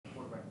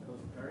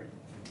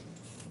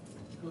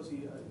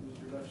obviously, it was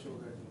your left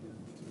shoulder. I think you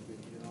took a big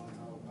hit on.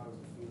 How's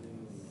it feeling?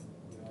 And,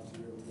 obviously,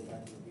 you're able to go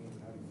back to the game.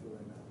 How do you feel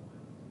right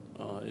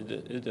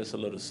now? It's just a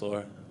little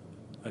sore.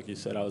 Like you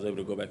said, I was able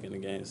to go back in the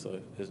game, so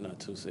it's not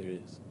too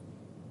serious.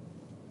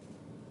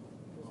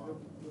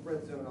 The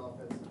red zone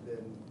offense has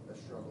been a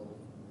struggle.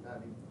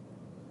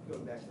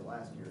 Going back to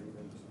last year,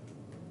 even.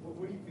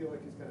 What do you feel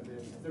like has kind of been?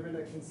 Has there been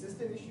a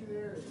consistent issue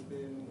there? Has it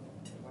been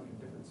a bunch of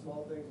different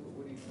small things?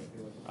 What do you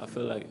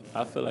feel like?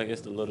 I feel like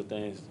it's the little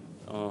things.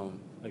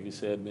 Like you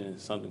said, been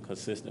something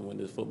consistent with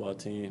this football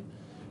team,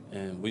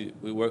 and we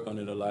work on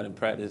it a lot in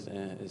practice,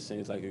 and it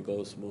seems like it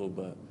goes smooth,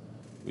 but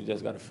we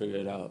just got to figure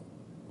it out.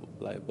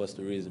 Like, what's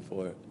the reason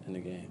for it in the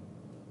game?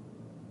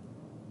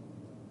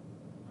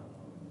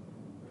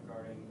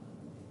 Regarding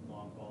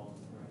long balls,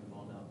 throwing the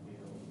ball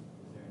downfield,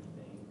 is there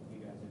anything you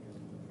guys are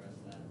doing to address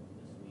that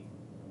this week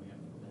coming up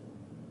to the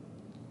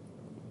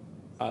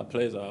Our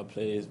plays are our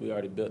plays. We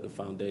already built the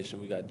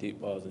foundation. We got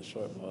deep balls and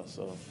short balls,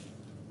 so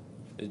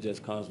it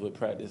just comes with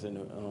practice and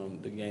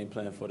the game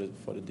plan for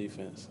the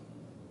defense.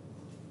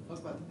 Talk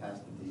about the pass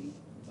to D.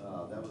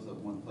 That was the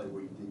one play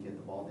where you did get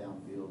the ball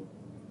downfield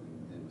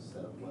and it was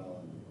set up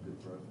well and good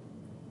throw.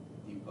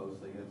 Deep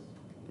post, I guess.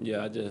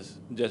 Yeah, I just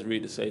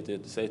read the safety.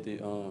 If the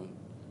safety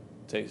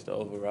takes the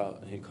over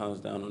route and he comes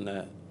down on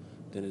that,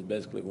 then it's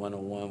basically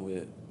one-on-one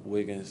with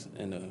Wiggins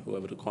and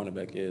whoever the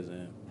cornerback is,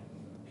 and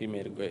he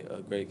made a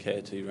great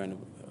catch. He ran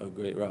a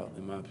great route,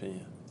 in my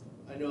opinion.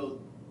 I know,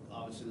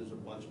 obviously, there's a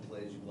bunch of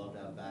plays you'd love to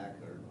have back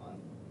or on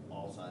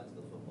all sides of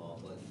the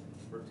football, but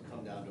for it to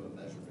come down to a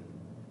measurement,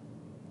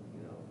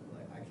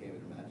 like I can't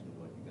even imagine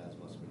what you guys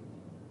must have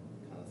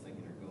been kind of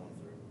thinking or going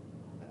through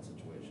that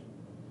situation.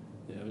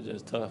 Yeah, it was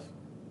just tough.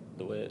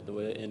 The way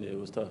it ended, it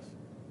was tough.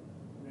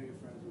 I know you're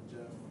friends with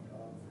Jeff.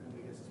 For him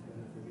to get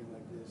suspended for a game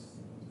like this,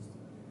 just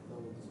a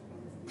double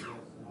disappointment for you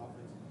guys as an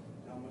offense.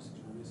 How much did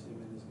you miss him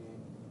in this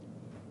game?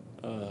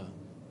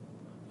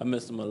 I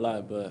missed him a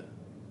lot, but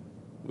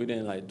we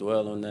didn't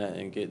dwell on that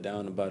and get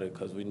down about it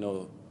because we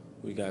know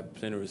we got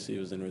plenty of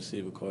receivers in the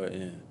receiver court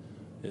and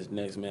it's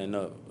next man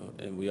up,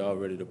 and we all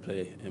ready to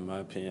play. In my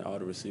opinion, all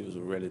the receivers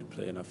were ready to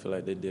play, and I feel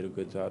like they did a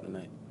good job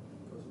tonight.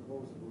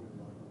 What was the mood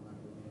like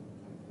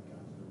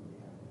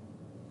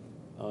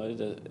on that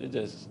game? It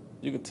just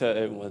you can tell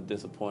everyone's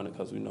disappointed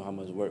because we know how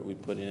much work we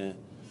put in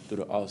through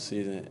the off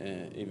season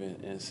and even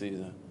in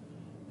season,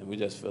 and we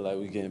just feel like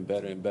we're getting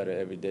better and better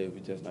every day.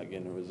 We're just not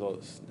getting the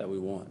results that we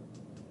want.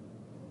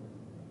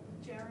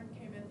 Jaron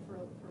came in for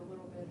a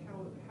little bit.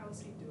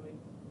 How's he doing?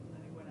 And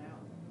then he went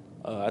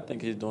out. I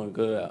think he's doing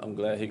good. I'm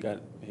glad he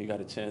got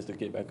a chance to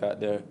get back out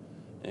there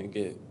and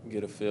get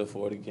a feel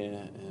for it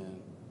again,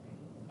 and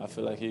I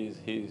feel like he's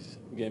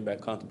getting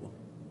back comfortable.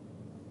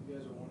 You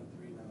guys are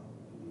 1-3 now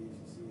in the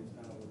ACC. It's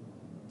kind of a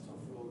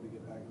tough road to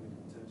get back into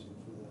contention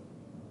for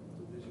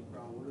the division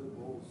crown. What are the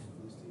goals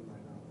for this team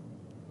right now?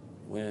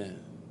 Win,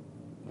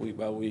 week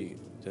by week,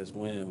 just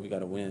win. We got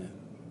to win.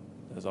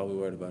 That's all we're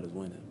worried about is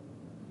winning.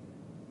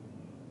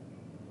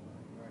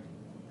 All right.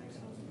 Thanks.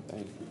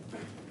 Thank you.